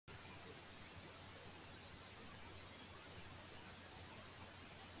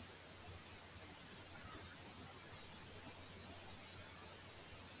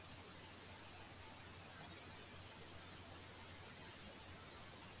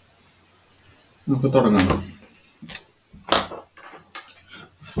നമുക്ക് തുടങ്ങാം.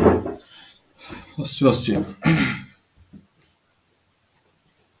 First question.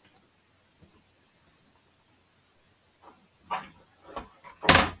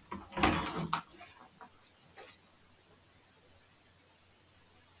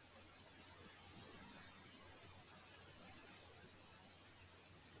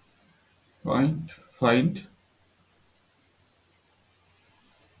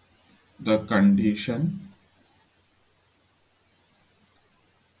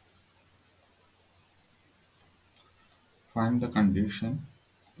 Find the condition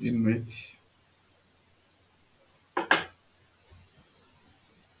in which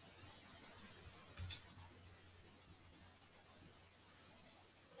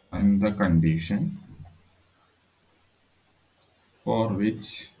for which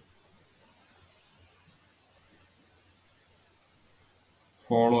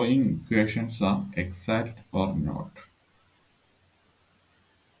following equations are exact or not.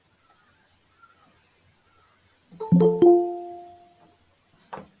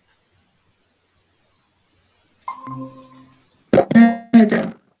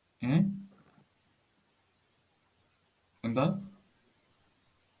 എന്താ?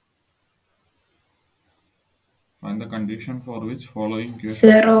 Find the condition for which following equations.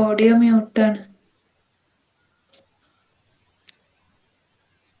 Sir, audio mute ആണ്.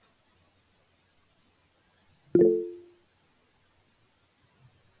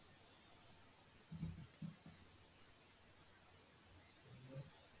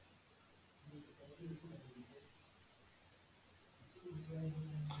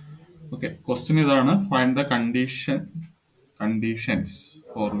 Okay, question ഇതാണ്. Find the conditions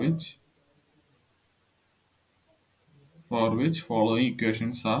for which following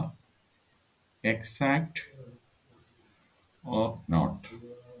equations are exact or not.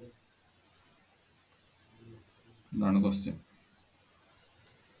 ഇതാണ് question.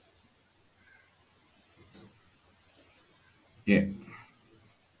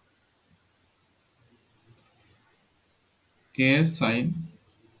 A sin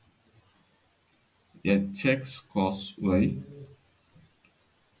hx cos y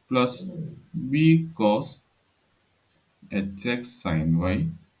plus b cos hx sin y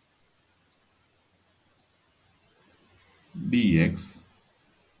dx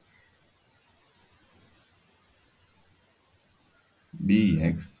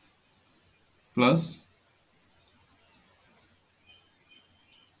plus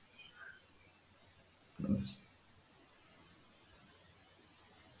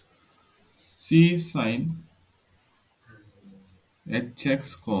c sin hx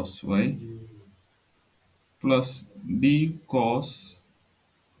cos y plus d cos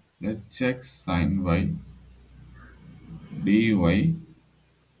hx sin y dy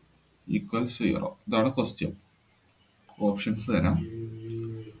equals 0. ഇതാണ് question. Options തരാം.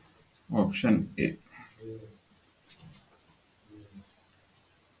 Option A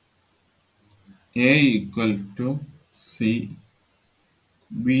equal to c,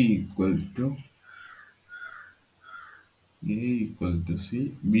 b equal to c,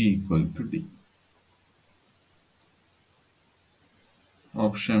 b equal to d.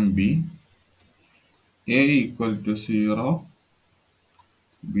 Option B, a equal to 0,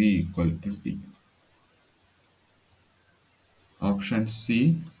 b equal to d. Option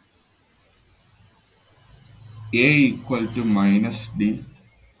C, a equal to minus d,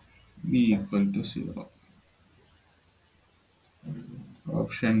 b equal to 0.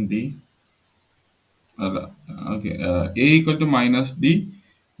 Option D, okay, a equal to minus d,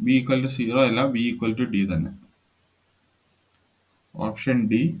 b equal to 0 അല്ല, b equal to d തന്നെ. Option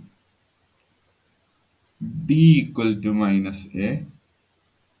D, d equal to minus a,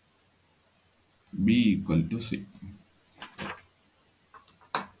 b equal to c.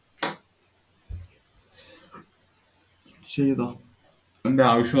 ചെയ്തോ? അതിൻ്റെ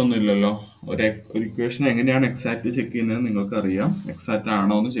ആവശ്യമൊന്നുമില്ലല്ലോ. ഒരു equation എങ്ങനെയാണ് exact check ചെയ്യുന്നത് നിങ്ങൾക്ക് അറിയാം. Exact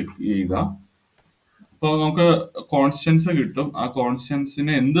ആണോ എന്ന് ചെക്ക് ചെയ്യുക. അപ്പോൾ നമുക്ക് കോൺസ്റ്റൻസ് കിട്ടും. ആ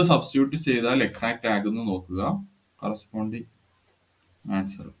കോൺസ്റ്റൻസിനെ എന്ത് സബ്സ്റ്റിറ്റ്യൂട്ട് ചെയ്താൽ എക്സാക്ട് ആകുമെന്ന് നോക്കുക. Corresponding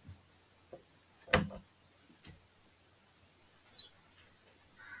answer.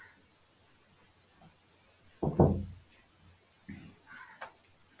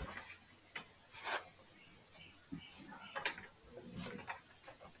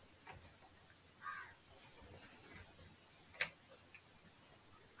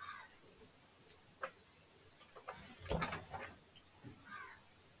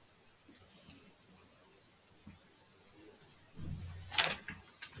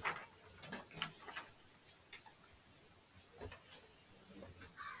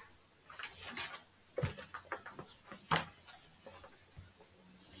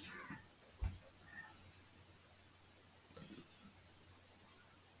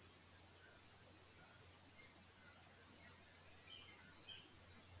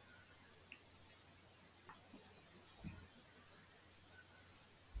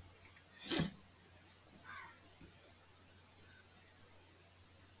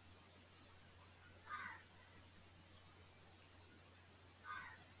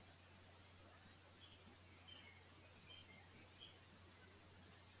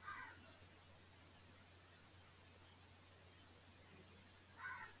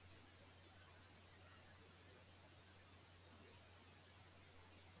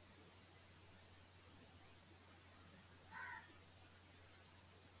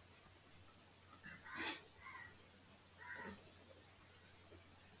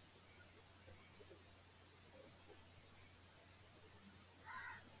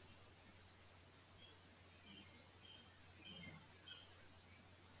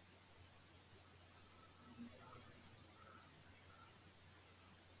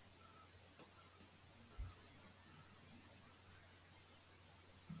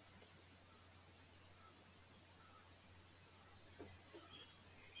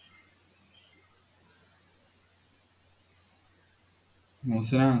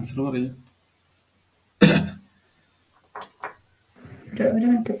 മോസിന് ആൻസർ പറയും. ഒരു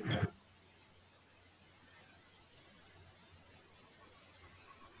മിനിറ്റ് സർ.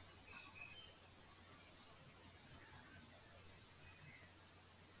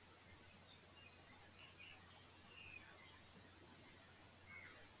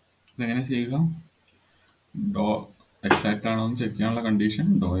 ഇതെങ്ങനെ ചെയ്യുക? ഡോ എക്സാക്റ്റ് ആണോ എന്ന് ചെക്ക് ചെയ്യാനുള്ള condition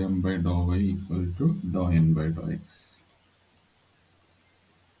Dr M by Dr Y equal to Dr N by Dr X.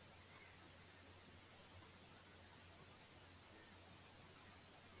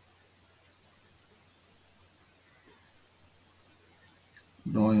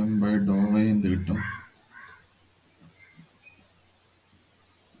 Dr M by Dr Y എന്ത് കിട്ടും?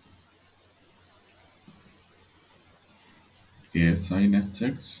 K sign H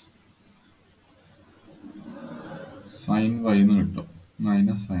x sine y എന്ന് കിട്ടും.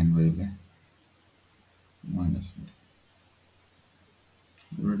 മൈനസ് സൈൻ വൈ അല്ലേ? മൈനസ്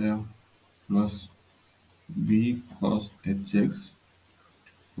ഇവിടെയോ plus B cos H X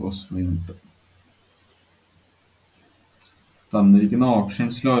cos Y കിട്ടും. തന്നിരിക്കുന്ന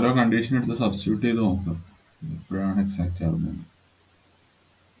ഓപ്ഷൻസിൽ ഓരോ condition എടുത്ത് സബ്സ്റ്റിറ്റ്യൂട്ട് ചെയ്ത് നോക്കാം എപ്പോഴാണ് എക്സാക്റ്റ് ആകുന്നത്.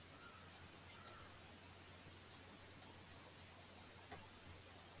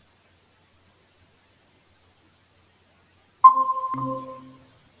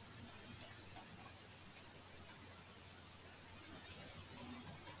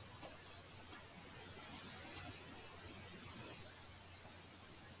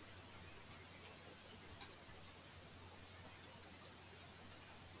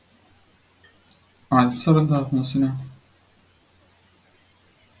 ആൻസർ എന്താ മോസിന?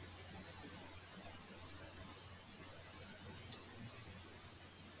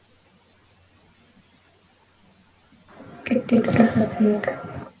 കിട്ടിയിട്ടില്ല സർ ചെയ്യട്ടെ.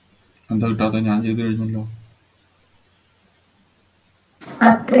 എന്താ കിട്ടാത്ത? ഞാൻ ചെയ്ത് കഴിഞ്ഞല്ലോ.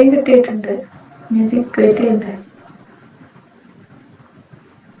 അത്രയും കിട്ടിയിട്ടുണ്ട്. ഞാൻ ഇക്വേറ്റ് ചെയ്യണ്ടേ?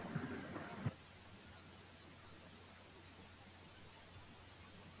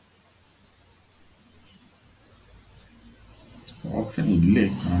 ഓപ്ഷൻ ഇല്ലേ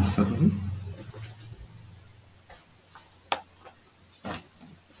ആൻസറിൽ?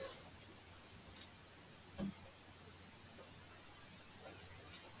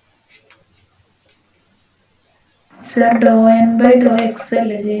 Sir Dr N by Dr X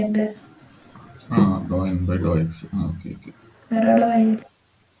അല്ലേ ചെയ്യണ്ടേ? ആ ഡോ N by Dr X. Okay okay. വേറെ വഴി.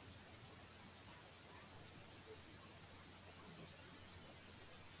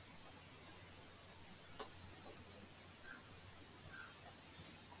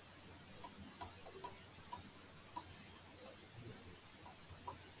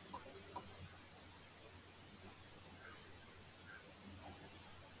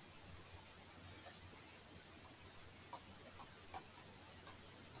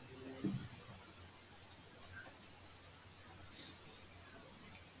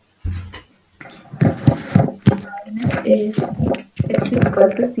 is x equal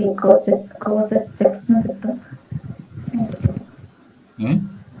to c cos h x എന്ന് കിട്ടും.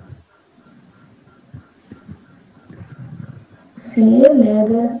 സി അല്ലേ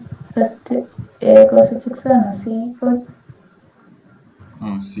അത് first A cos H X ആണ്. സി കോസ്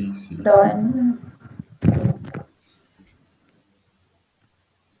ഡോ എൻ.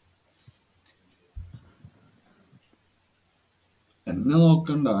 എന്നെ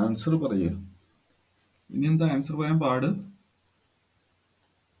നോക്കണ്ട, ആൻസർ പറയൂ. ഇനി എന്താ ആൻസർ പറയാൻ പാട്?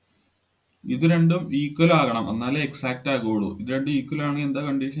 ഇത് രണ്ടും ഈക്വൽ ആകണം, എന്നാലേ എക്സാക്റ്റ് ആകുള്ളൂ. ഇത് രണ്ടും ഈക്വൽ ആണെങ്കിൽ എന്താ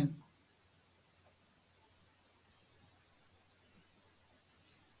കണ്ടീഷൻ?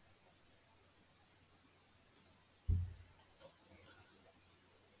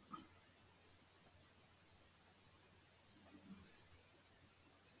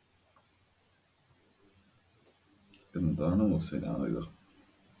 എന്താണ് മുസ്ലിം ഇത്?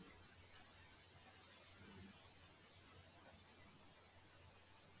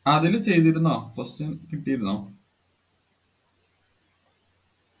 അതിൽ ചെയ്തിരുന്നോ? ക്വസ്റ്റ്യൻ കിട്ടിയിരുന്നോ?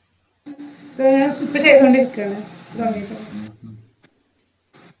 ഇപ്പൊ ചെയ്തോണ്ടിരിക്കാണ്.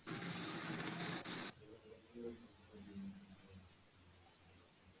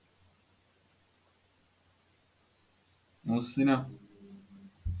 മുസ്ലിന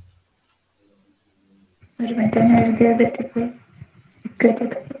ഒരു മിനിറ്റ് എഴുതിയത് തെറ്റിപ്പോയി. ഇക്വേറ്റ്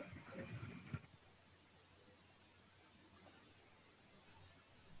ചെയ്തത്.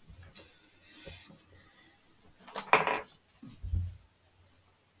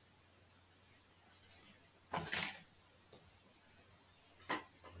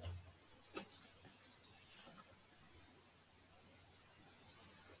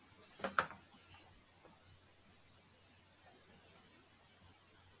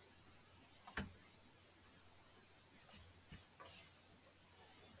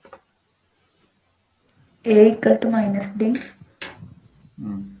 A equal to minus D,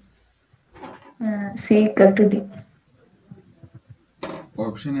 C equal to D.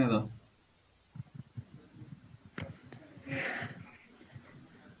 Option ഏതാ?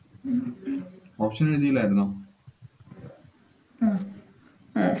 Option എഴുതിയില്ലായിരുന്നോ?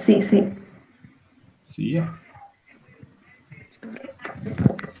 C, C. Zia?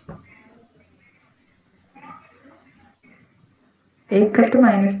 A equal to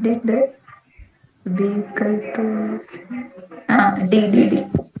minus D ഉണ്ട്. B equal to C. D, D, D.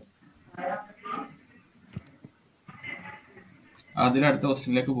 അതിലടുത്ത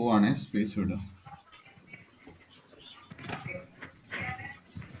ക്വസ്റ്റ്യനിലേക്ക് പോവാണേ, സ്പേസ് വിടുക.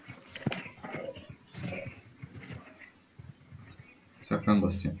 Second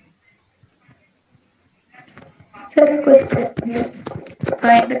question. Sir, a question.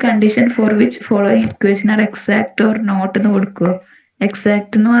 Find the condition for which following equation are exact or not എന്ന് കൊടുക്കുക.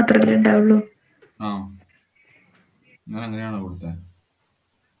 Exact എന്ന് മാത്രമല്ലേ ഉണ്ടാവുള്ളൂ. ആ, ഞാൻ അങ്ങനെയാണോ കൊടുത്തത്?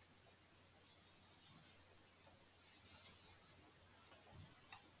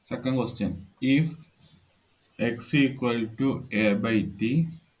 Second question. If x equal to a by t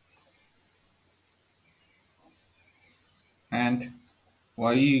and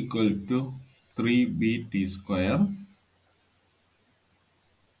y equal to 3bt square,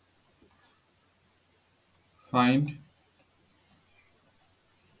 find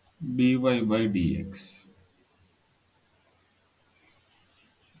dy by dx.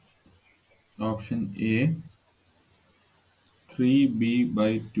 Option A 3b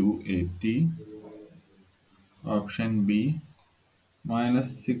by 2at. Option B minus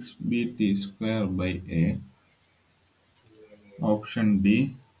 6bt square by a. Option D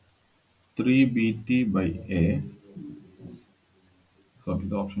 3bt by a. Sorry,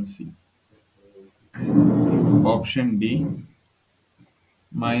 the option C. Option D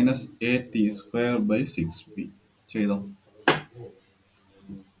minus 8t square by 6b. ചെയ്തോ?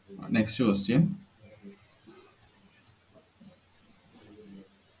 Next question.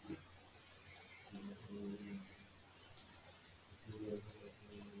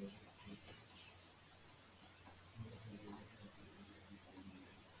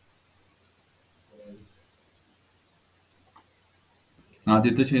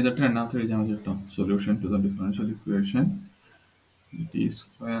 ആദ്യത്തെ ചെയ്തിട്ട് രണ്ടാമത്തെ എഴുതിയാൽ മതി കേട്ടോ. Solution to the differential equation d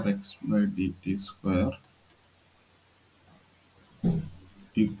square x by dt square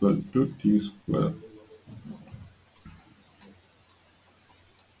equal to t square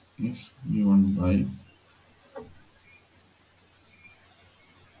is given by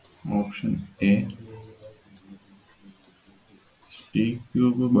option A t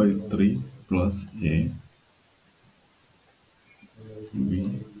cube by 3 plus a, b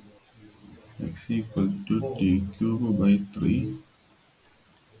x equal to t cube by 3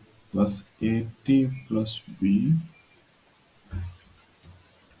 plus at plus b,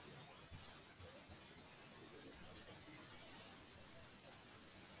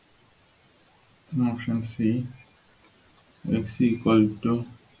 option C x equal to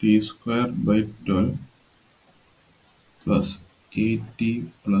t square by 12 plus 8t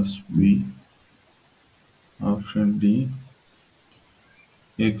plus b. Option D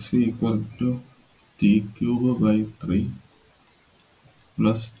x equal to t cube by 3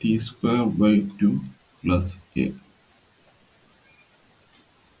 plus t square by 2 plus a.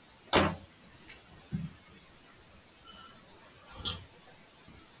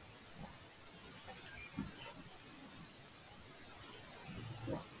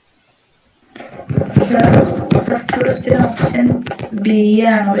 First question option B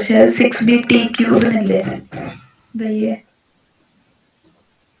ആണ്, പക്ഷെ 6bt cube എന്നല്ലേ by A.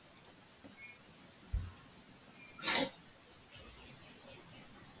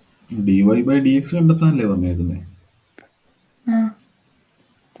 dy by dx കണ്ടെത്താനല്ലേ പറഞ്ഞേക്കുന്നത്?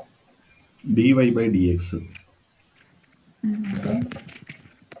 dy by dx.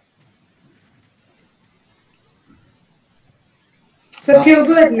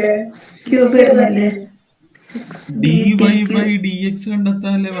 Cube വരില്ലേ? Cube വരുന്നല്ലേ? dy by dx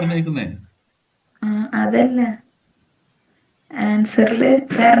കണ്ടെത്താനല്ലേ പറഞ്ഞേക്കുന്നേ? അതല്ല ആൻസറില്.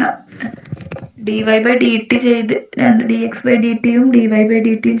 കാരണം dy by dt ചെയ്ത് രണ്ട് dx by dt യും dy by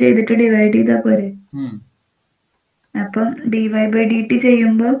dt യും ചെയ്തിട്ട് ഡിവൈഡ് ചെയ്താ പോരെ. അപ്പം dy by dt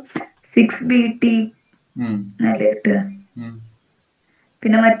ചെയ്യുമ്പോ 6bt എന്നല്ലേ കിട്ടുക.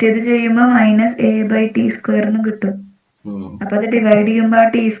 പിന്നെ മറ്റേത് ചെയ്യുമ്പോ minus a by t square എന്ന് കിട്ടും. അപ്പൊ അത് ഡിവൈഡ് ചെയ്യുമ്പോ ആ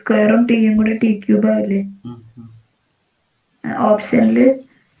ടി സ്ക്വയറും ടിയും കൂടി ടി ക്യൂബ് ആവില്ലേ? ഓപ്ഷനില്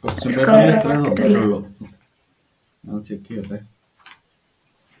സ്ക്വയർ കൊടുത്തിട്ടില്ല. ചെക്ക് ചെയ്യട്ടെ.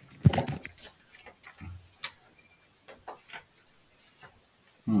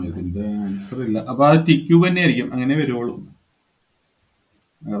 ഇതിന്റെ ആൻസർ ഇല്ല. അപ്പൊ അത് ടി ക്യൂബ് തന്നെ ആയിരിക്കും, അങ്ങനെ വരുവുള്ളൂ.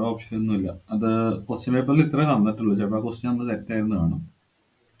 വേറെ ഓപ്ഷൻ ഒന്നുമില്ല. അത് ക്വസ്റ്റ്യൻ പേപ്പറിൽ ഇത്ര തന്നിട്ടുള്ളൂ. ചിലപ്പോൾ ആ ക്വസ്റ്റ്യൻ ഒന്ന് തെറ്റായിരുന്നു കാണും.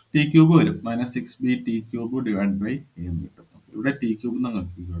 ടി ക്യൂബ് വരും. -6b T cube divide by A എന്ന് കിട്ടും. ഇവിടെ ടി ക്യൂബ്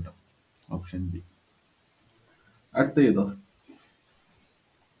നിങ്ങൾക്ക് കേട്ടോ. Option B. അടുത്ത ചെയ്തോ.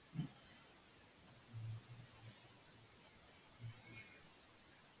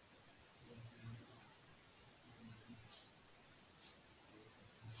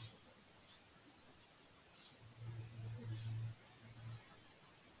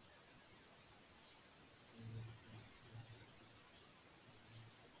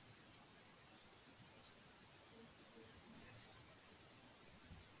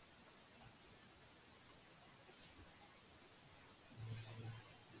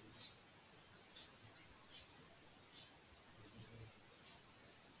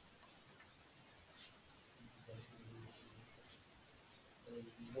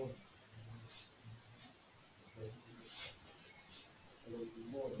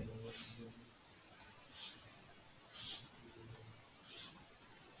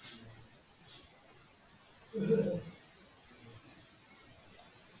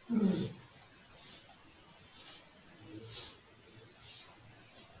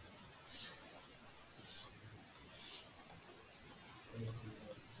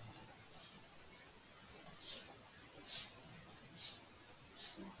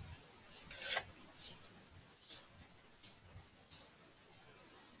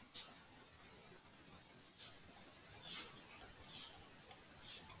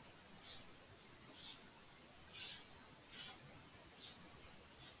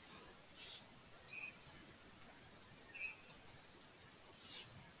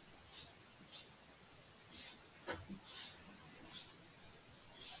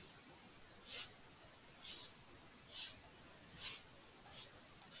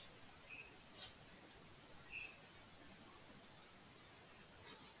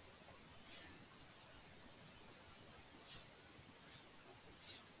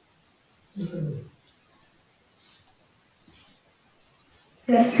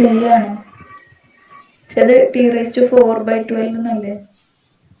 ശരിയാണ്. പക്ഷെ അത് T⁴/12 എന്നല്ലേ?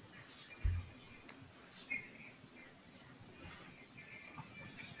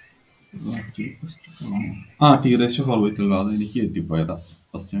 T⁴/12 അത് എനിക്ക് എത്തിപ്പോയതാ.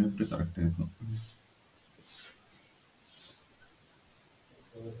 ഫസ്റ്റ് പേപ്പർ കറക്റ്റ് ആയിരുന്നു.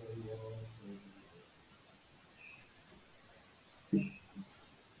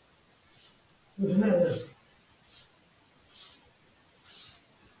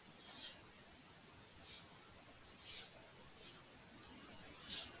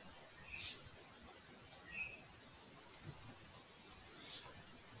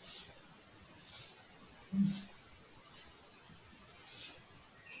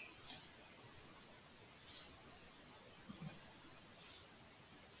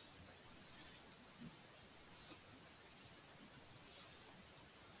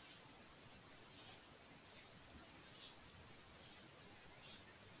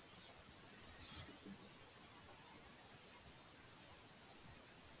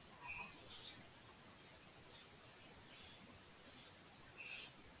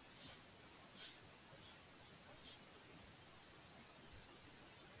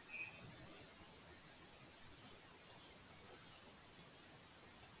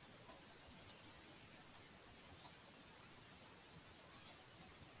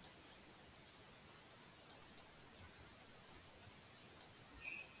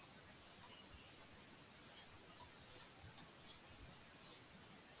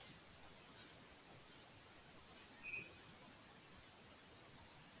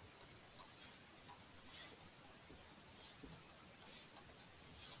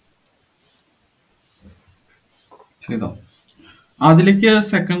 ചെയ്തോ. അതിലേക്ക്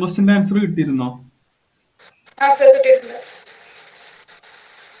second ക്വസ്റ്റിന്റെ answer കിട്ടിയിരുന്നോ?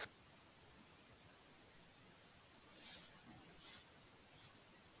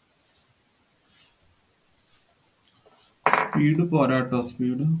 Speed പോരാട്ടോ,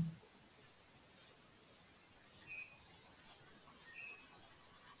 speed.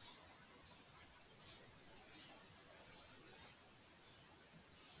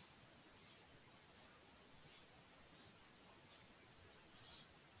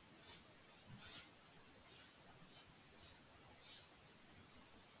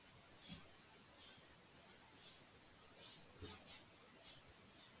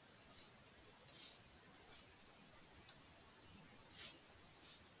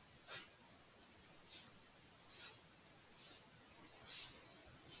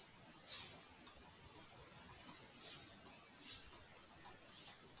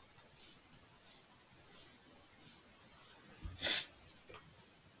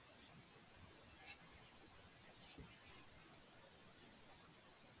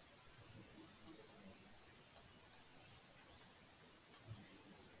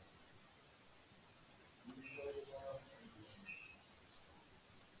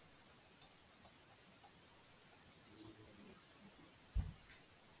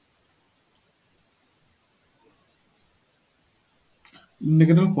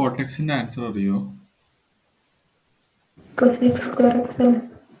 Integral കോട്ടക്സിന്റെ answer അറിയോ? cosec square x അല്ലേ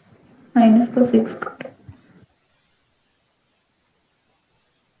മൈനസ് cosec square.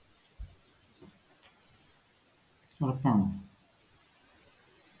 ഉറപ്പാണോ?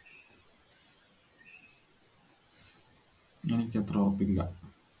 എനിക്കത്ര ഉറപ്പില്ല.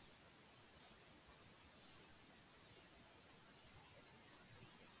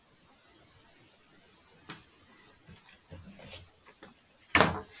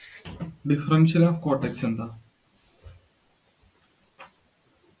 ഡിഫറൻഷ്യൽ ഓഫ് കോട്ടക്സ് എന്താ?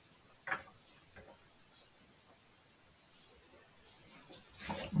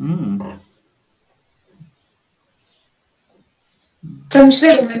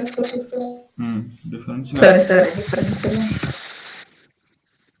 Differential minus cosec square. Differential differential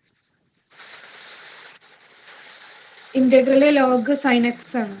integral log sign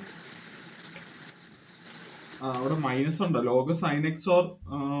X ആണ്. അവിടെ മൈനസ് ഉണ്ടോ? ലോഗ് സൈൻ എക്സ് ഓർ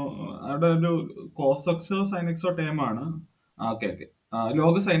അവിടെ ഒരു കോസ് എക്സോ സൈൻ എക്സോ ടേം ആണ്. Okay okay,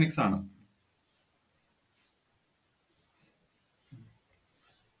 log sign X ആണ്.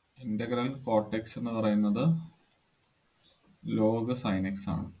 ഇന്റഗ്രൽ കോട്ടെക്സ് എന്ന് പറയുന്നത് ലോഗ് സൈൻ എക്സ്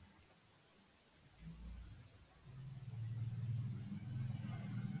ആണ്.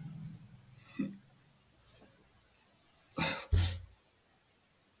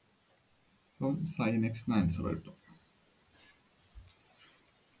 അപ്പം സൈൻ എക്സ് ആൻസർ കിട്ടും.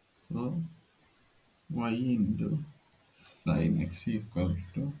 So y into sin x equal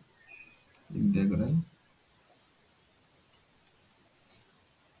to integral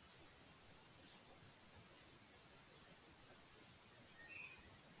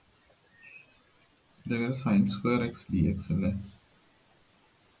sin square x dx അല്ലേ?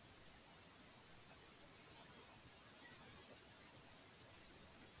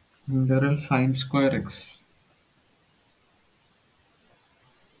 ഇന്റഗ്രൽ sin square x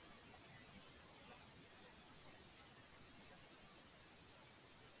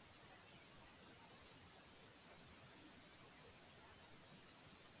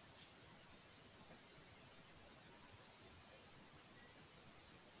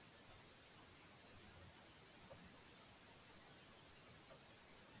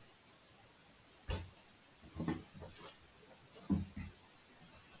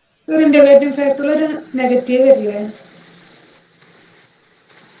ഒരു integrating ഫാക്ടറിൽ ഒരു നെഗറ്റീവ് വരില്ലേ?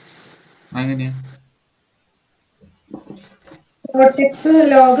 അങ്ങനെയാ? കോട്ടെക്സ്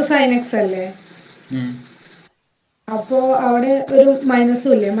ലോഗ് സൈൻ എക്സ് അല്ലേ? അപ്പോ അവിടെ ഒരു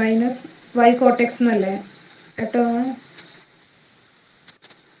മൈനസും ഇല്ലേ? മൈനസ് വൈ കോട്ടെക്സ് എന്നല്ലേ കേട്ടോ?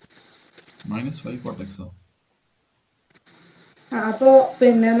 Minus Y കോട്ടെക്സോ? അപ്പോ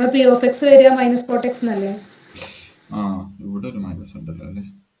പിന്നെ നമ്മൾ പി ഓഫ് എക്സ് വരിക മൈനസ് കോട്ടെക്സ് എന്നല്ലേ? ഇവിടെ ഒരു മൈനസ് ഉണ്ടല്ലോ അല്ലേ?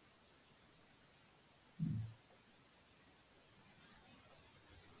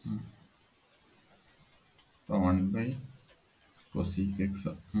 അപ്പോൾ 1 cosec x.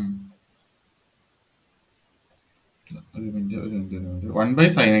 ഒരു മിനിറ്റ് 1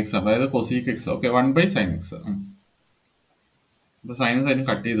 sin x, അതായത് cosec x. Okay, 1 sin x. അപ്പൊ സൈനും സൈനും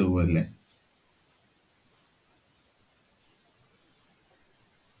കട്ട് ചെയ്ത് പോവല്ലേ?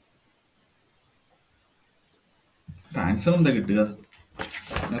 ആൻസർ എന്താ കിട്ടുക?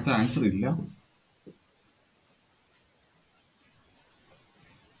 അതിനകത്ത് ആൻസർ ഇല്ല.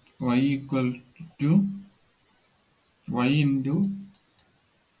 y equal to y into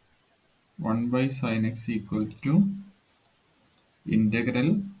 1 sin x equal to integral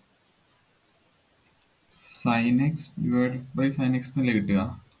sin x divided by sin x എന്നല്ലേ കിട്ടുക?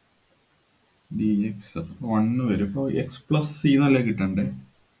 dx 1 വരും. ഇപ്പോൾ x പ്ലസ് സി എന്നല്ലേ കിട്ടണ്ടേ?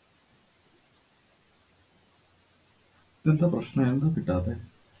 ഇതെന്താ പ്രശ്നം? എന്താ കിട്ടാതെ?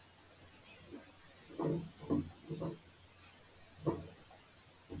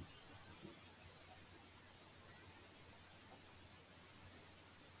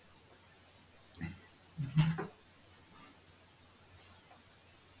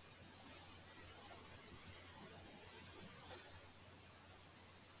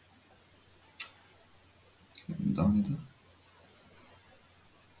 എന്താണിത്?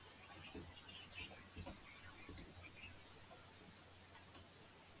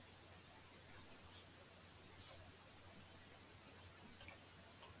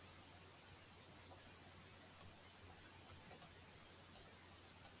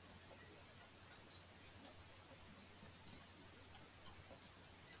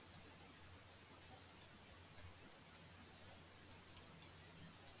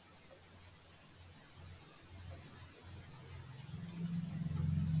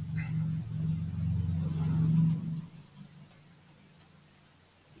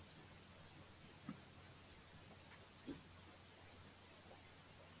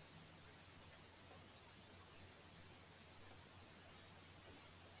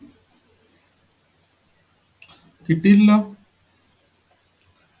 കിട്ടിയില്ലല്ലോ.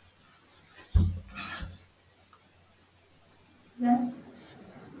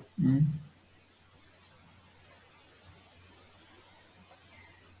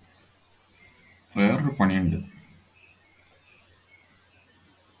 വേറൊരു പണിയുണ്ട്.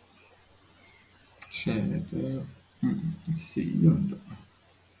 പക്ഷേ ഇത് സി ഉണ്ട്.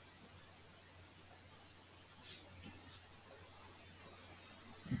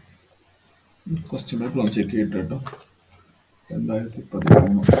 ക്വസ്റ്റ്യൻ പേപ്പർ ഒന്ന് ചെക്ക് ചെയ്തിട്ട് കേട്ടോ.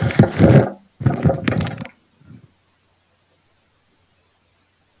 2013.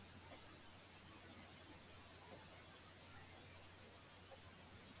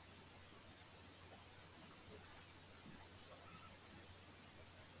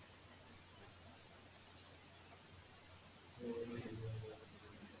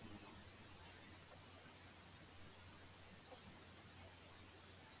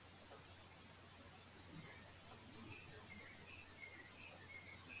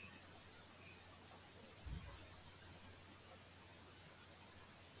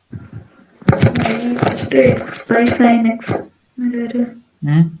 x by sin x എന്നൊരു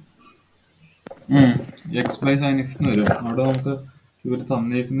എക്സ് ബൈ സൈൻ എക്സ് എന്ന് വരും. അവിടെ നമുക്ക് ഇവർ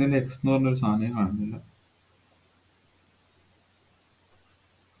തന്നേക്കുന്നതിൽ എക്സ് എന്ന് പറഞ്ഞൊരു സാധനം കാണുന്നില്ല.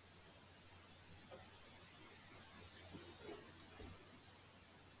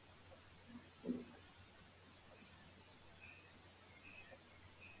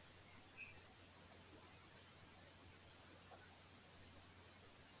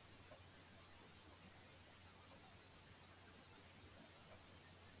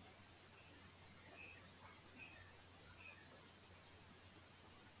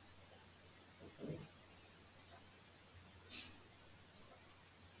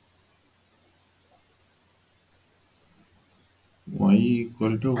 y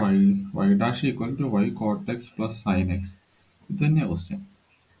equal to y dash equal to y cot x plus sine X. ഇത് തന്നെയാണ് question.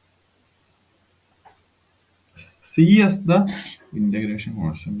 C S the integration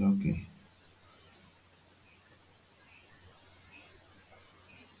constant. Okay,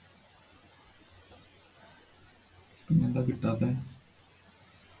 പിന്നെന്താ കിട്ടാത്ത?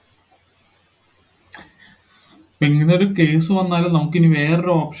 ഇപ്പൊ ഇങ്ങനെ ഒരു കേസ് വന്നാൽ നമുക്കിനി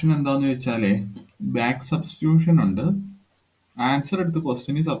വേറൊരു ഓപ്ഷൻ എന്താന്ന് വെച്ചാലേ ബാക്ക് സബ്സ്റ്റിറ്റ്യൂഷൻ ഉണ്ട്. ആൻസർ എടുത്ത്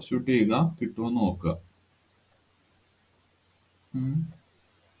ക്വസ്റ്റ്യനിൽ സബ്സ്റ്റിറ്റ്യൂട്ട് ചെയ്യുക, കിട്ടുമെന്ന് നോക്കുക.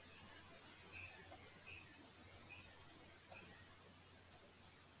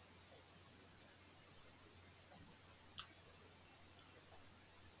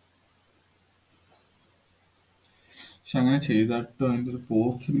 പക്ഷെ അങ്ങനെ ചെയ്തിട്ട് അതിൻ്റെ ഒരു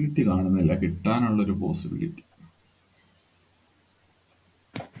പോസിബിലിറ്റി കാണുന്നില്ല, കിട്ടാനുള്ളൊരു പോസിബിലിറ്റി.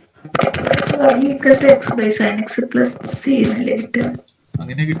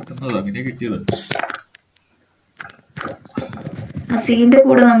 അങ്ങനെ കിട്ടുന്നത്, അങ്ങനെ കിട്ടിയത്. സിന്റെ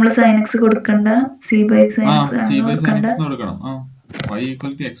കൂടെ നമ്മൾ സൈൻ എക്സ് കൊടുക്കണ്ട, സി ബൈ സൈൻ എക്സ് കൊടുക്കണം. y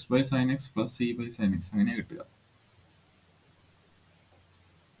equal to X by sine X plus C by sine X അങ്ങനെ കിട്ടുക.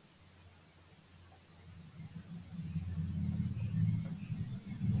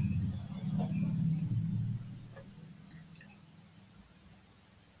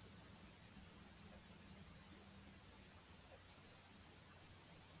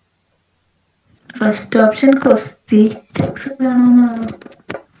 First option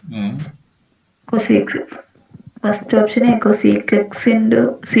first option cosec X into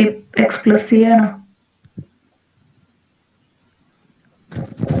C X plus C ആണോ?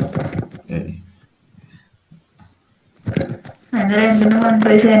 അങ്ങനെ രണ്ടിനും 1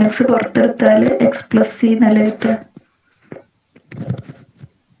 by sine X പുറത്തെടുത്താൽ X plus C നല്ല കിട്ടുക.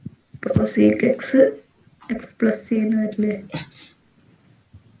 Cosec X X plus C എന്ന് വരില്ലേ?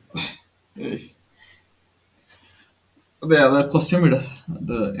 അതെ, അത് ക്വസ്റ്റ്യൻ വിട്.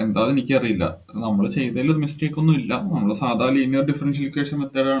 അത് എന്താന്ന് എനിക്കറിയില്ല. നമ്മൾ ചെയ്തതിൽ മിസ്റ്റേക്ക് ഒന്നും ഇല്ല. നമ്മൾ സാധാ ലീനിയർ ഡിഫറൻഷ്യൽ ഇക്വേഷൻ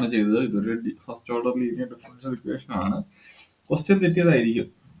മെത്തേഡാണ് ചെയ്തത്. ഇതൊരു first order linear differential equation ആണ്. ക്വസ്റ്റ്യൻ തെറ്റിയതായിരിക്കും.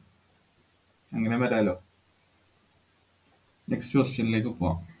 അങ്ങനെ വരാലോ. നെക്സ്റ്റ് ക്വസ്റ്റ്യനിലേക്ക്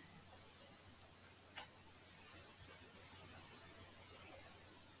പോവാം.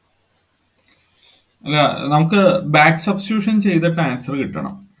 അല്ല, നമുക്ക് ബാക്ക് സബ്സ്റ്റിറ്റ്യൂഷൻ ചെയ്തിട്ട് ആൻസർ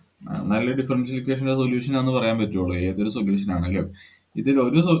കിട്ടണം. നല്ല ഡിഫറൻഷ്യൽ ഇക്വേഷന്റെ സൊല്യൂഷൻ ആണെന്ന് പറയാൻ പറ്റുള്ളൂ, ഏതൊരു സൊല്യൂഷൻ ആണെങ്കിലും. ഇതിൽ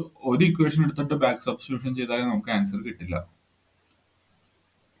ഒരു ഇക്വേഷൻ എടുത്തിട്ട് ബാക്ക് സബ്സ്റ്റിറ്റ്യൂഷൻ ചെയ്താൽ നമുക്ക് ആൻസർ കിട്ടില്ല.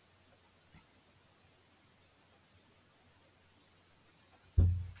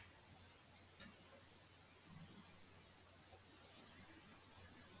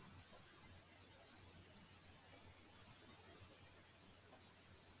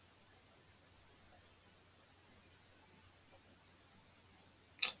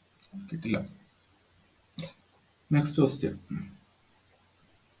 കിട്ടില്ല. Next question.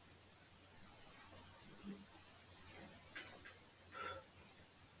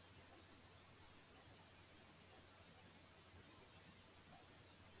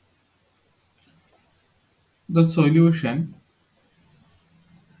 The solution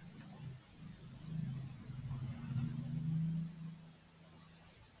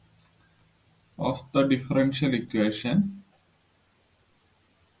of the differential equation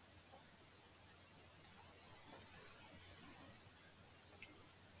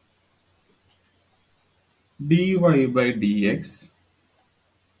dy by dx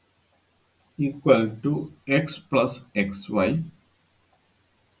equal to x plus xy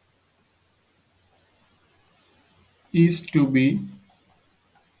is to be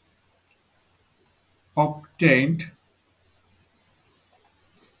obtained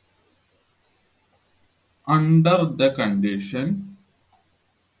under the condition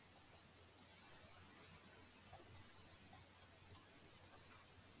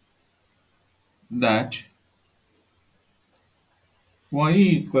that y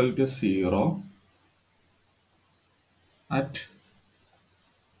equal to 0 at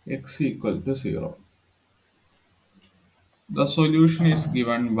x equal to 0. The solution is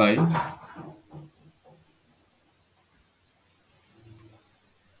given by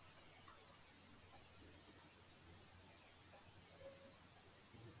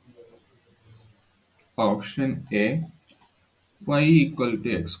option A, y equal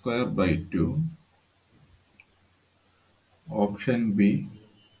to x square by 2, option B,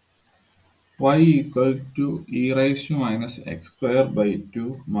 y equal to e raised to minus x square by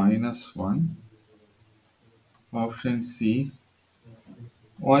 2 minus 1, option C,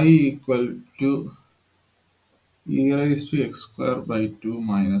 y equal to e raised to x square by 2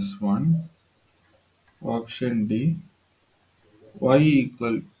 minus 1, option D, y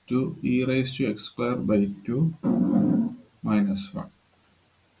equal to e raised to x square by 2 minus 1.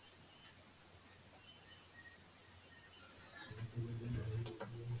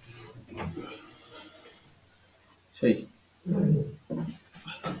 ശരി.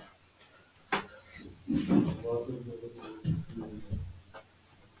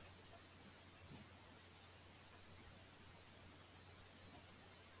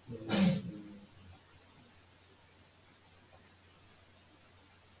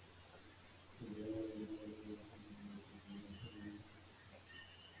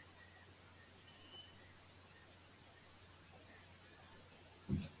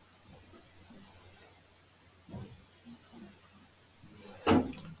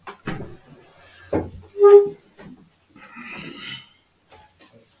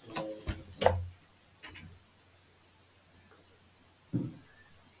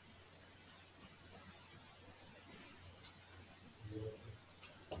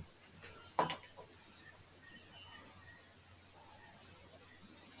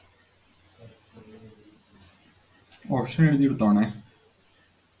 Option എഴുതിയെടുത്തോണേ.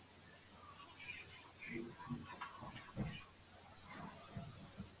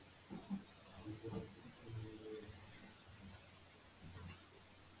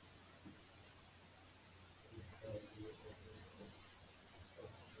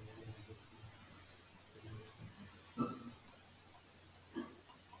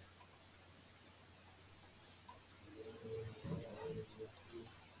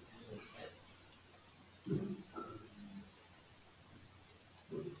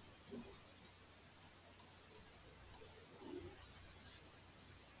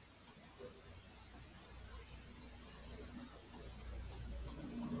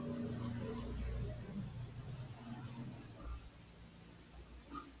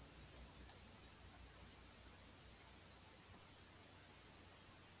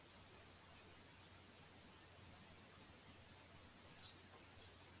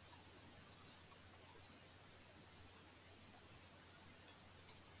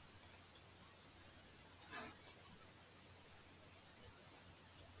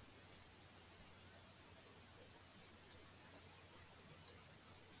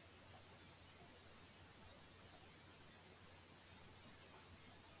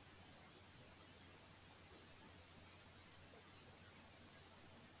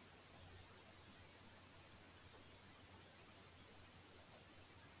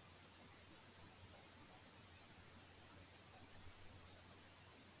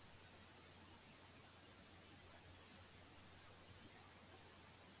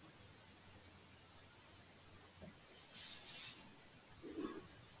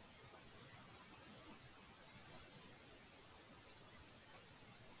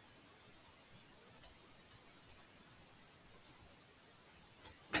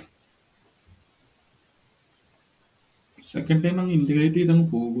 Second time അങ്ങ് integrate ചെയ്തങ്ങ്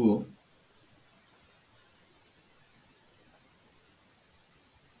പോകുമോ?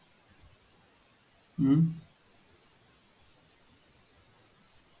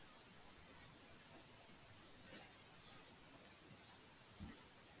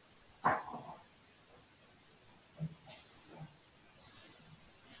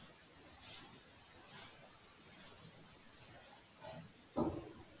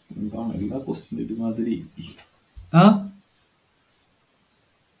 എന്താണ് എല്ലാ question ഒരുമാതിരി. ആ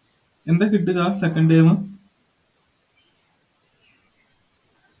എന്താ കിട്ടുക second time?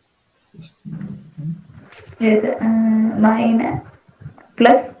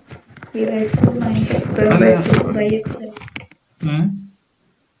 Plus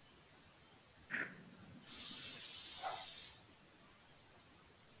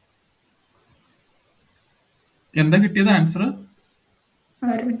എന്താ കിട്ടിയത് ആൻസർ?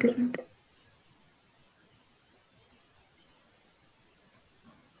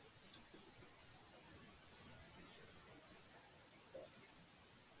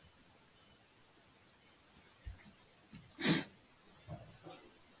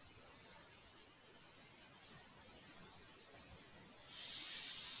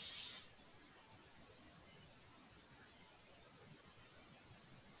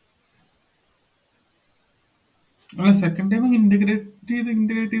 അല്ല സെക്കൻഡ് ടൈം ഇന്റഗ്രേറ്റ്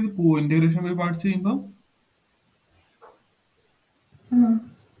ചെയ്ത് പോവോ ഇന്റഗ്രേഷൻ ബൈ പാർട്സ് ചെയ്യുമ്പോൾ?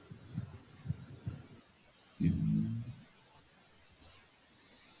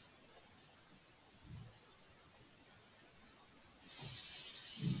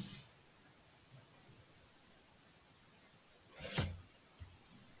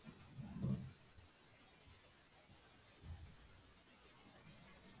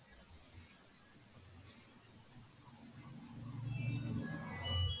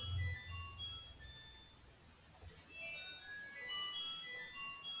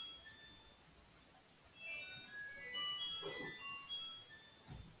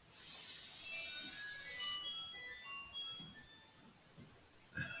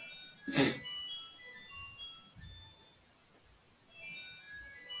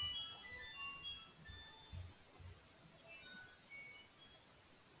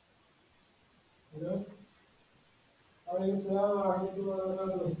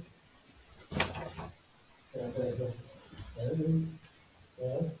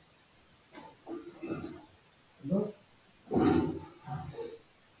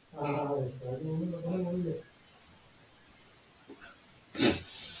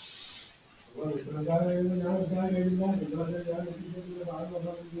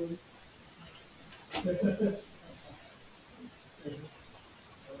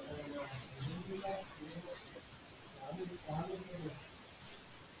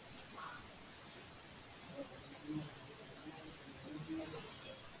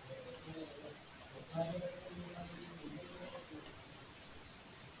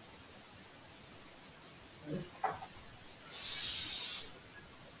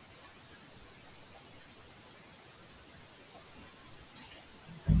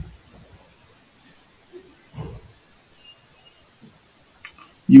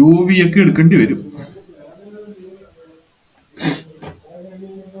 യു വി ഒക്കെ എടുക്കേണ്ടി വരും.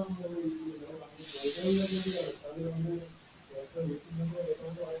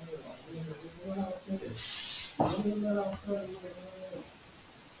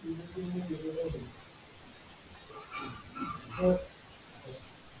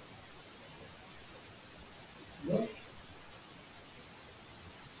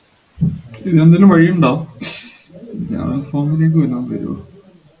 ഇതെന്തെങ്കിലും വഴിയുണ്ടോ? ഞാൻ ഫോമിലേക്ക് വരാൻ വരുമോ?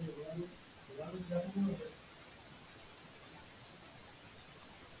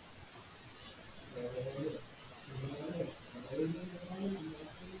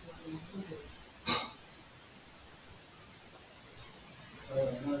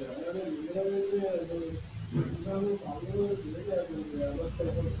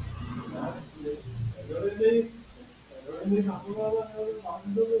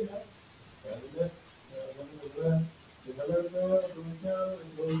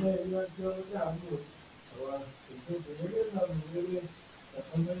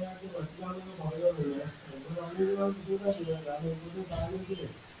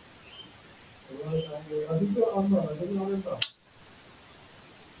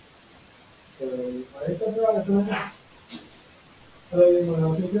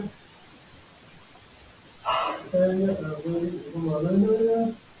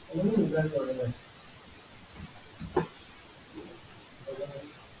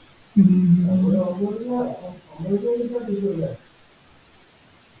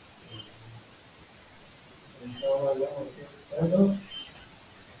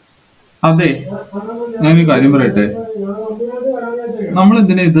 അതെ, ഞാനൊരു കാര്യം പറയട്ടെ. നമ്മൾ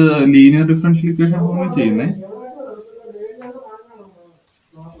എന്തിനാ ഇത് ലീനിയർ ഡിഫറൻഷ്യൽ ഇക്വേഷൻ ഫോമിൽ ചെയ്യുന്നേ?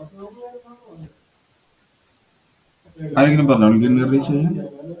 ആരെങ്കിലും പറഞ്ഞോ ലീനിയർലി ചെയ്യാൻ?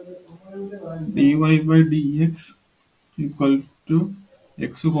 D Y by D X equal to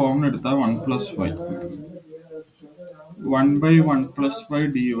X common എടുത്താൽ 1+y. 1/1+y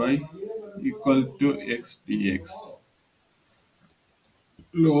dy equal to X D X.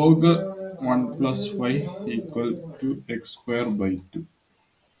 Log 1+y equal to x²/2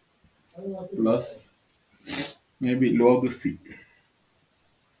 plus maybe log c.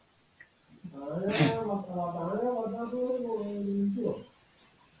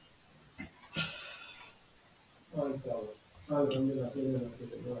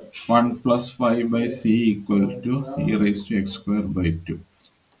 One plus y by c equal to e raised to x²/2.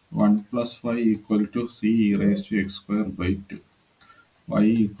 1 plus y equal to c e raised to x²/2. y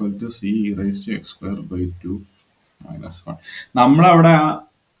equal to c e raised to x²/2 minus 1. നമ്മളവിടെ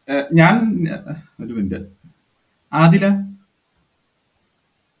ഞാൻ ഒരു minute Adila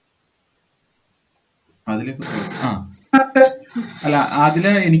അതിലേക്ക് ആ അല്ല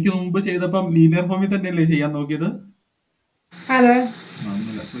അതില് എനിക്ക് മുമ്പ് ചെയ്തപ്പം ലീനിയർ ഫോമിൽ തന്നെയല്ലേ ചെയ്യാൻ നോക്കിയത്?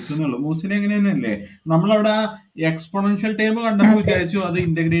 ഒന്നുമില്ല, ചോദിച്ചേ ഉള്ളൂ. മൂസിന് എങ്ങനെ തന്നെയല്ലേ നമ്മളവിടെ എക്സ്പോണൻഷ്യൽ ടേം കണ്ടപ്പോ വിചാരിച്ചു അത്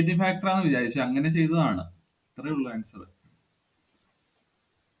ഇന്റഗ്രേറ്റിംഗ് ഫാക്ടർ ആണെന്ന് വിചാരിച്ചു, അങ്ങനെ ചെയ്തതാണ്. ഇത്രയേ ഉള്ളൂ ആൻസർ.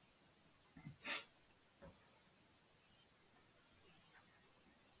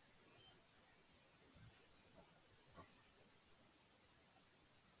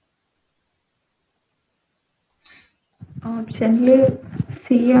 ഓപ്ഷനില്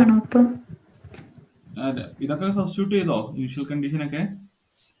സി ആണോ അപ്പം? ഇതൊക്കെ സബ്സ്റ്റിറ്റ്യൂട്ട് ചെയ്തോ ഇനിഷ്യൽ കണ്ടീഷൻ ഒക്കെ?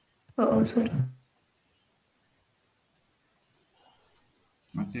 Sorry.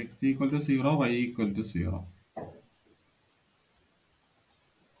 x equal to 0, y equal to 0.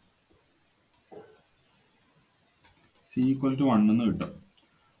 c equal to 1 എന്ന് കിട്ടും.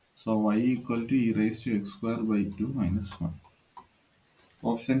 So y equal to e raised to x²/2 minus 1.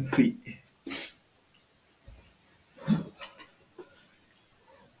 Option C.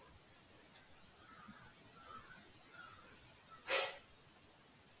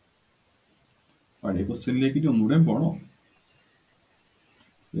 പഴയ ക്വസ്റ്റ്യനിലേക്ക് ഒന്നുകൂടെ പോണോ?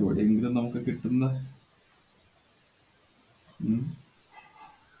 എവിടെയെങ്കിലും നമുക്ക് കിട്ടുന്ന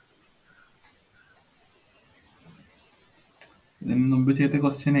ഇതിന് മുമ്പ് ചെയ്ത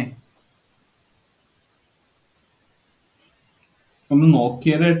ക്വസ്റ്റ്യനെ ഒന്ന്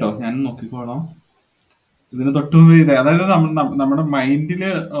നോക്കിയാലേ കേട്ടോ, ഞാൻ നോക്കിക്കോളാം. ഇതിന് തൊട്ട് അതായത് നമ്മുടെ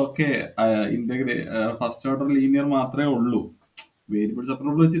മൈൻഡില് ഒക്കെ ഫസ്റ്റ് ഓർഡർ ലീനിയർ മാത്രമേ ഉള്ളൂ. വേരിയബിൾസ്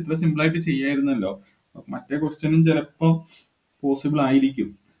അപ്രോൾ വെച്ച് ഇത്ര സിമ്പിൾ ആയിട്ട് ചെയ്യായിരുന്നല്ലോ. മറ്റേ ക്വസ്റ്റ്യനും ചിലപ്പോ പോസിബിൾ ആയിരിക്കും.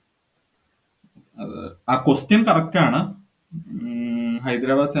 ആ ക്വസ്റ്റ്യൻ കറക്റ്റ് ആണ്.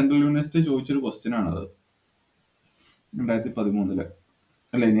 ഹൈദരാബാദ് സെൻട്രൽ യൂണിവേഴ്സിറ്റി ചോദിച്ചൊരു ക്വസ്റ്റ്യൻ ആണത് 2013.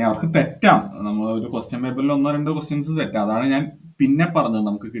 അല്ല, ഇനി അവർക്ക് തെറ്റാം. നമ്മൾ ഒരു ക്വസ്റ്റ്യൻ പേപ്പറിൽ 1-2 ക്വസ്റ്റ്യൻസ് തെറ്റാം. അതാണ് ഞാൻ പിന്നെ പറഞ്ഞത്.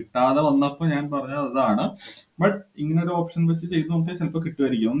 നമുക്ക് കിട്ടാതെ വന്നപ്പോൾ ഞാൻ പറഞ്ഞത് അതാണ്. ബട്ട് ഇങ്ങനെ ഒരു ഓപ്ഷൻ വെച്ച് ചെയ്ത് നോക്കിയാൽ ചിലപ്പോൾ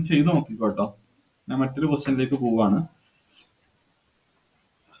കിട്ടുമായിരിക്കും. ഒന്ന് ചെയ്ത് നോക്കിക്കോട്ടോ. ഞാൻ മറ്റൊരു ക്വസ്റ്റ്യനിലേക്ക് പോവാണ്.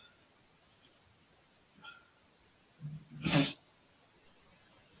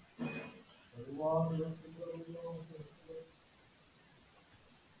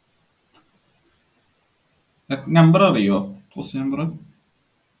 നമ്പർ അറിയോ? Question number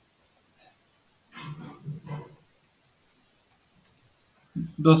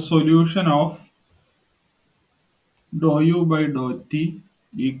the solution of dou u by dou t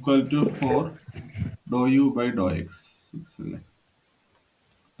equal to 4 dou u by dou x.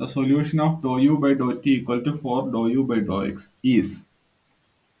 The solution of dou u by dou t equal to 4 dou u by dou x is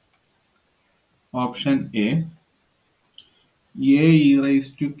option A e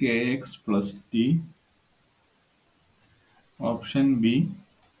raised to kx plus t, option B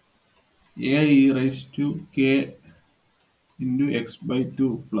a e raised to k into x/2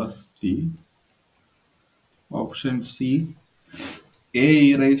 plus t, option C a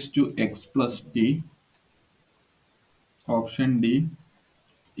e raised to x plus t, option D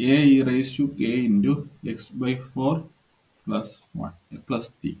a e raised to k into x/4 plus 1 plus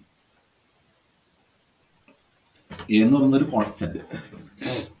t. എന്ന് പറയുന്നൊരു constant.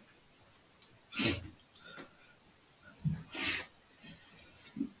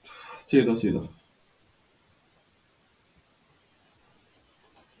 ചെയ്തോ.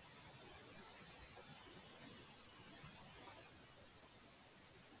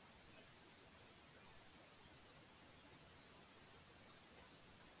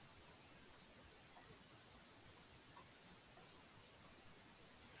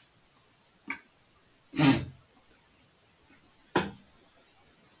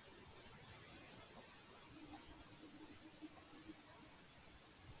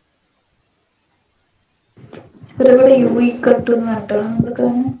 ഇവിടെ U equal to എന്ന് പറഞ്ഞിട്ടാണ്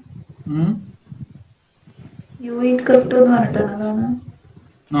എന്തൊക്കെയാണ് U equal to എന്ന് പറഞ്ഞിട്ടാണ് അതാണ്.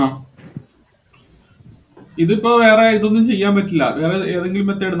 ആ ഇതിപ്പോ വേറെ ഇതൊന്നും ചെയ്യാൻ പറ്റില്ല. വേറെ ഏതെങ്കിലും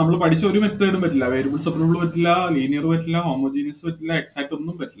മെത്തേഡ് നമ്മൾ പഠിച്ച ഒരു മെത്തേഡും പറ്റില്ല. വേരിയബിൾ സെപ്പറബിൾ പറ്റില്ല, ലീനിയർ പറ്റില്ല, ഹോമോജീനിയസ് പറ്റില്ല, എക്സാക്ട്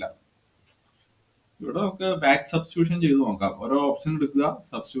ഒന്നും പറ്റില്ല. ഇവിടെ നമുക്ക് ബാക്ക് സബ്സ്റ്റിറ്റ്യൂഷൻ ചെയ്ത് നോക്കാം. ഓരോ ഓപ്ഷൻ എടുക്കുക,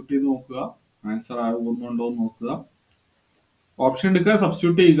 സബ്സ്റ്റിറ്റ്യൂട്ട് ചെയ്ത് നോക്കുക, ആൻസർ ആകുന്നുണ്ടോ എന്ന് നോക്കുക. ഓപ്ഷൻ എടുക്കുക,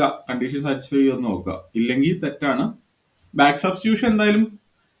 സബ്സ്റ്റിറ്റ്യൂട്ട് ചെയ്യുക, കണ്ടീഷൻ സാറ്റിസ്ഫൈ ചെയ്യുമെന്ന് നോക്കുക. ഇല്ലെങ്കിൽ തെറ്റാണ്. ബാക്ക് സബ്സ്റ്റിറ്റ്യൂഷൻ എന്തായാലും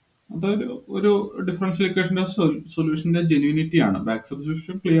അതൊരു ഒരു ഡിഫറൻഷ്യൽ ഇക്വേഷന്റെ സൊല്യൂഷന്റെ ജെന്യൂനിറ്റി ആണ്. ബാക്ക്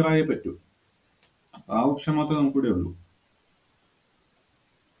സബ്സ്റ്റിറ്റ്യൂഷൻ ക്ലിയർ ആയേ പറ്റൂ. ആ ഓപ്ഷൻ മാത്രമേ നമുക്കിവിടെ ഉള്ളൂ.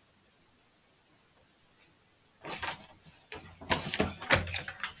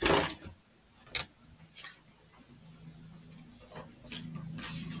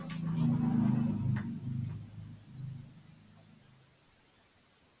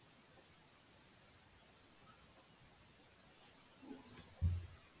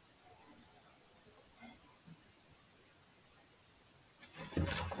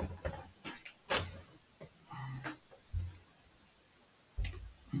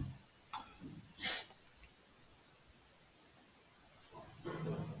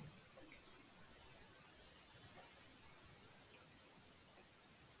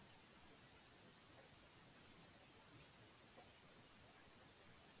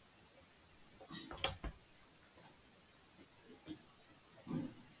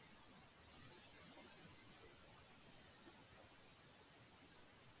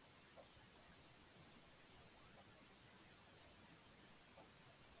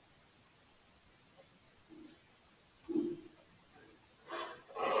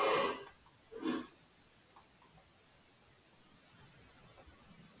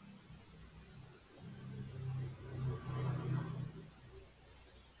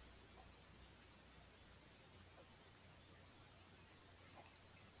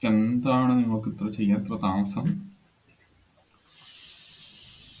 എന്താണ് നിങ്ങൾക്ക് ഇത്ര ചെയ്യാൻ ഇത്ര താമസം?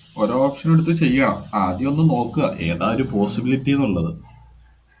 ഓരോ ഓപ്ഷൻ എടുത്ത് ചെയ്യണം. ആദ്യം ഒന്ന് നോക്കുക ഏതാ ഒരു പോസിബിലിറ്റി എന്നുള്ളത്.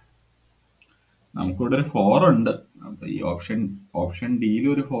 നമുക്കിവിടെ ഒരു 4 ഉണ്ട്. അപ്പൊ ഈ ഓപ്ഷൻ ഡിയിൽ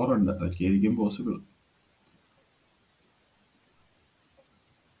ഒരു 4 ഉണ്ട്. അതൊക്കെ ആയിരിക്കും പോസിബിൾ.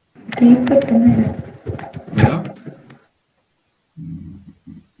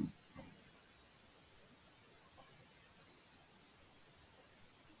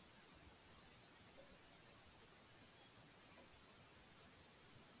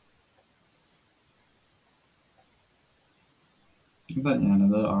 ഇതാ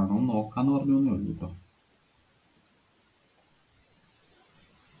ഞാനത് ആണോ നോക്കാന്ന് പറഞ്ഞു എന്നേ ഉള്ളൂ കേട്ടോ.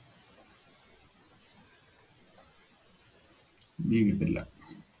 ഡി കിട്ടില്ല.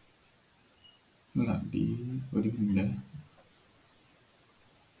 അല്ല ഡി ഒരു മിനിറ്റ്.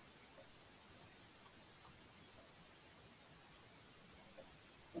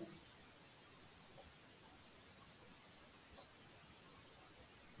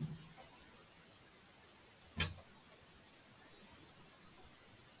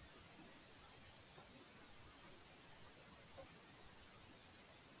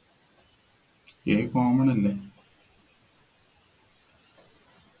 എ കോമൺ അല്ലേ?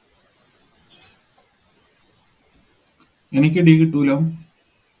 എനിക്ക് ഡി കിട്ടൂലോ.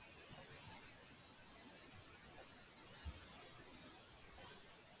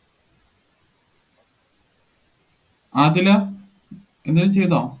 ആദില എന്തെങ്കിലും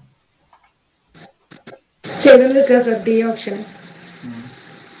ചെയ്തോ?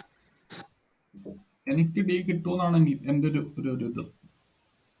 എനിക്ക് ഡി കിട്ടൂന്നാണ് എന്റെ ഒരു ഇത്.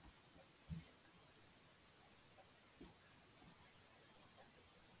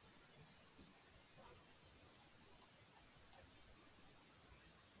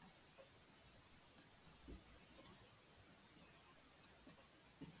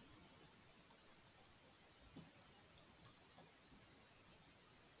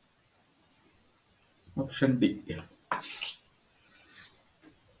 Option D.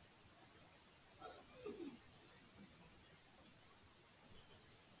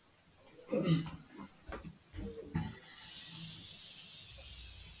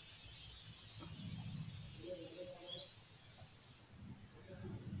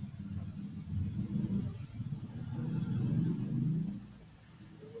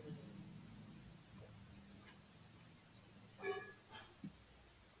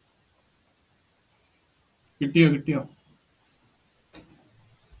 കിട്ടിയോ?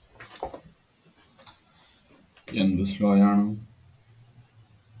 എന്ത് സ്ലോ ആണ്.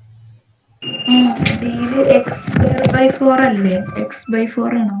 x/4 അല്ലേ?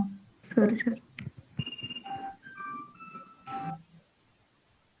 x/4 ആണോ? സോറി.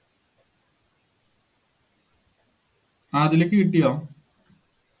 അതിലേക്ക് കിട്ടിയോ?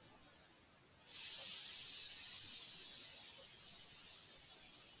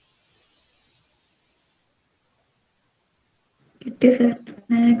 കിട്ടി സർ.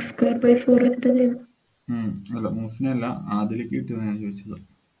 ഞാൻ x²/4 വെച്ചിട്ട് ചെയ്തു. അല്ല മൂസിനല്ല, അതിലേക്ക് കിട്ടിയത് ഞാൻ ചോദിച്ചത്.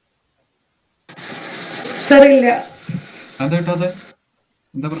 സർ ഇല്ല. എന്താ കിട്ടാതെ?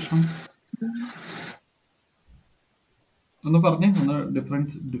 എന്താ പ്രശ്നം? ഒന്ന് പറഞ്ഞേ, ഒന്ന്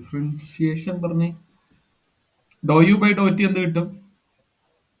ഡിഫറൻഷിയേഷൻ പറഞ്ഞേ. ∂u/∂t എന്ത് കിട്ടും?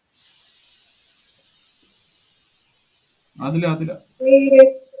 അതില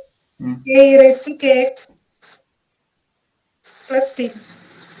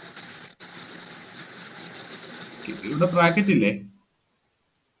ഇവിടെ ബ്രാക്കറ്റ് ഇല്ലേ?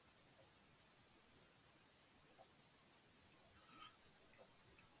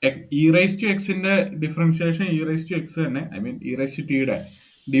 e⁻x ഡിഫറൻഷിയേഷൻ e⁻x തന്നെ, I mean e⁻t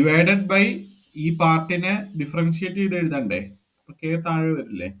divided by ഈ പാർട്ടിനെ ഡിഫറൻഷിയേറ്റ് ചെയ്ത് എഴുതണ്ടേ? കെ താഴെ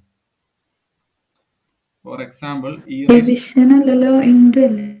വരില്ലേ? ഫോർ എക്സാമ്പിൾ ഡിവിഷൻ അല്ലല്ലോ, ഇൻഡു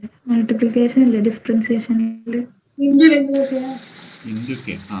അല്ലേ, മൾട്ടിപ്ലിക്കേഷൻ അല്ലേ ഡിഫറൻസിയേഷനിൽ. Into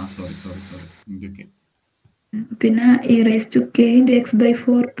K. Sorry into K. പിന്നെ e⁻k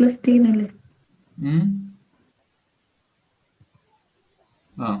x/4 + t എന്നല്ലേ?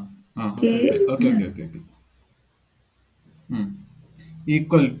 Okay.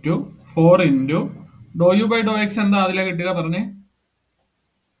 Equal to 4 into ∂u/∂x എന്താ അതിലെ കിട്ടുക പറഞ്ഞേ?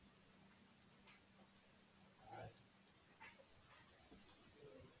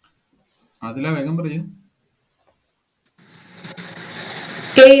 അതിലെ വേഗം പറയൂ.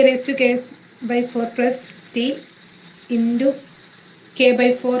 k⁻k/4 + t ഇൻറ്റു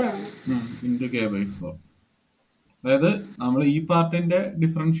k/4 ആണ്. Into k/4. അതായത് നമ്മൾ ഈ പാർട്ടിന്റെ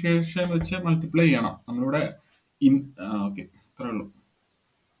ഡിഫറൻഷിയേഷൻ വെച്ച് മൾട്ടിപ്ലൈ ചെയ്യണം. നമ്മളിവിടെ ഓക്കെ, അത്രേ ഉള്ളൂ.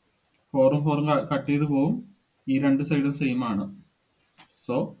 4ഉം കട്ട് ചെയ്ത് പോവും. ഈ രണ്ട് സൈഡും സെയിം ആണ്.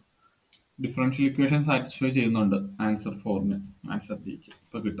 സോ ഡിഫറൻഷ്യൽ ഇക്വേഷൻ സാറ്റിസ്ഫൈ ചെയ്യുന്നുണ്ട്. ആൻസർ 4ന്, ആൻസർ ഡിക്ക്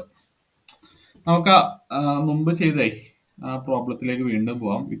ഇപ്പൊ കിട്ടും. നമുക്ക് മുമ്പ് ചെയ്തേ ആ പ്രോബ്ലത്തിലേക്ക് വീണ്ടും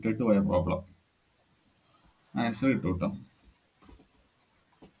പോവാം. ഇട്ടിട്ട് പോയ പ്രോബ്ലം ആൻസർ കിട്ടും കേട്ടോ.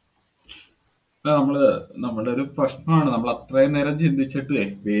 നമ്മുടെ ഒരു പ്രശ്നമാണ്, നമ്മൾ അത്രയും നേരം ചിന്തിച്ചിട്ട്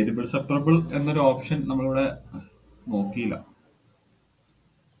വേരിയബിൾ സെപ്പറബിൾ എന്നൊരു ഓപ്ഷൻ നമ്മളിവിടെ നോക്കിയില്ല.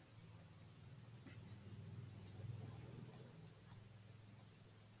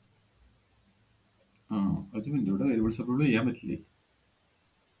 ഒരു മിനിറ്റ്, ഇവിടെ വേരിയബിൾ സെപ്പറബിൾ ചെയ്യാൻ പറ്റില്ലേ?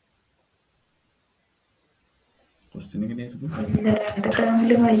 ക്വസ്റ്റ്യൻ എങ്ങനെയായിരുന്നു?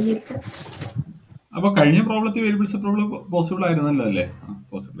 അപ്പൊ കഴിഞ്ഞ പ്രോബ്ലത്തിൽ വേരിയബിൾ സെപ്പറബിൾ പോസിബിൾ ആയിരുന്നല്ലോ അല്ലേ?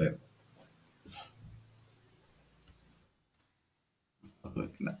 പോസിബിൾ ആയിരുന്നു.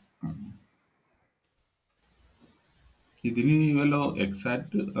 ഇതിന് വല്ലോ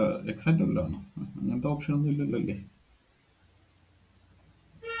എക്സാക്ട് അല്ലോ, അങ്ങനത്തെ ഓപ്ഷൻ ഒന്നും ഇല്ലല്ലോ അല്ലേ?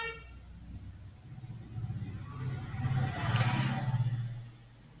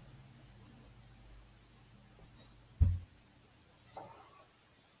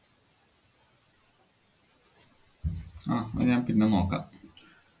 ഞാൻ പിന്നെ നോക്കാം.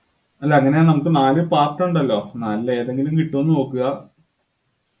 അല്ല, അങ്ങനെ നമുക്ക് 4 പാർട്ട് ഉണ്ടല്ലോ, 4 ഏതെങ്കിലും കിട്ടുമെന്ന് നോക്കുക.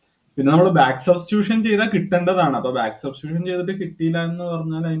 പിന്നെ നമ്മൾ ബാക്ക് സബ്സ്റ്റിറ്റ്യൂഷൻ ചെയ്താൽ കിട്ടേണ്ടതാണ്. അപ്പൊ ബാക്ക് സബ്സ്റ്റിറ്റ്യൂഷൻ ചെയ്തിട്ട് കിട്ടിയില്ല എന്ന്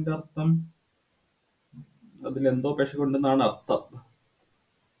പറഞ്ഞാൽ അതിന്റെ അർത്ഥം അതിലെന്തോ പെശകുണ്ടെന്നാണ് അർത്ഥം.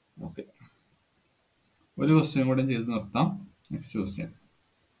 ഓക്കെ, ഒരു ക്വസ്റ്റ്യൻ കൂടെ ചെയ്ത് നിർത്താം. Next question.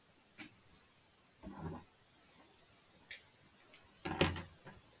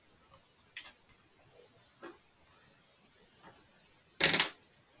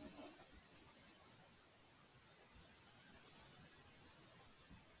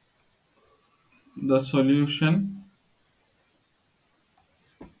 The solution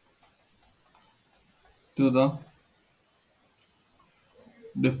to the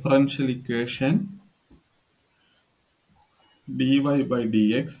differential equation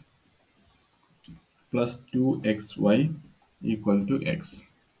dy/dx plus 2xy equal to x.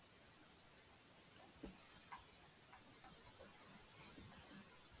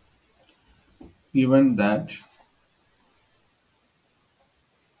 Given that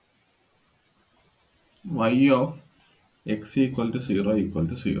y of x equal to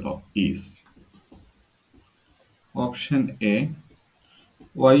 0 is option A,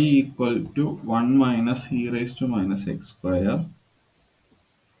 y equal to 1 minus e raised to minus x square.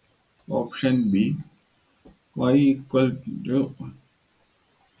 Option B, y equal to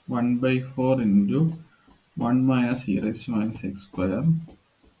 1/4 into 1 minus e raised to minus x square.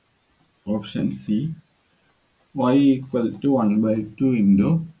 Option C, y equal to 1/2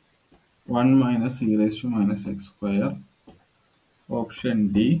 into 1 minus e raised to minus x square. Option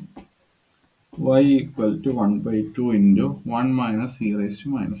D, y equal to 1 by 2 into 1 minus e raised to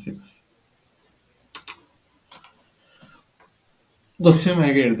minus 6. Question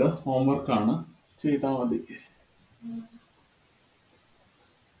വേഗം എഴുതുക, ഹോംവർക്കാണ്, ചെയ്താൽ മതി.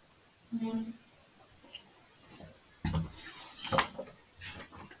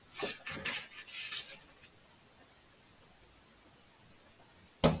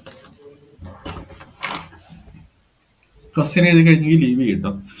 Question എഴുതി കഴിഞ്ഞെങ്കിൽ leave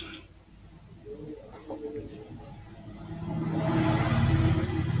ചെയ്യട്ടോ.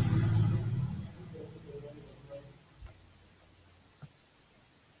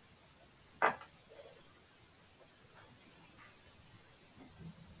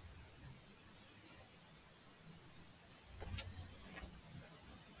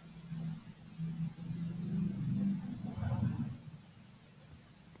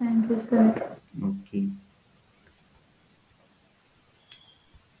 Thank you sir. Okay.